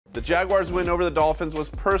The Jaguars' win over the Dolphins was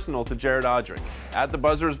personal to Jared Odrick. At the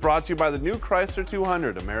Buzzer is brought to you by the new Chrysler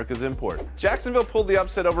 200, America's import. Jacksonville pulled the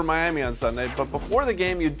upset over Miami on Sunday, but before the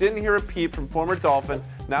game, you didn't hear a peep from former Dolphin,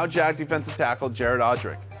 now Jag defensive tackle Jared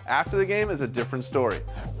Odrick. After the game is a different story.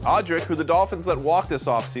 Odrick, who the Dolphins let walk this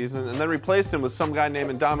offseason and then replaced him with some guy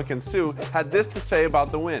named Danica Sue, had this to say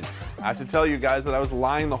about the win. I have to tell you guys that I was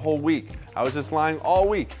lying the whole week. I was just lying all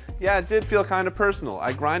week. Yeah, it did feel kind of personal.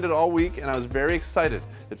 I grinded all week and I was very excited.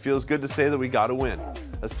 It feels good to say that we got a win.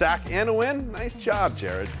 A sack and a win? Nice job,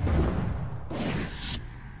 Jared.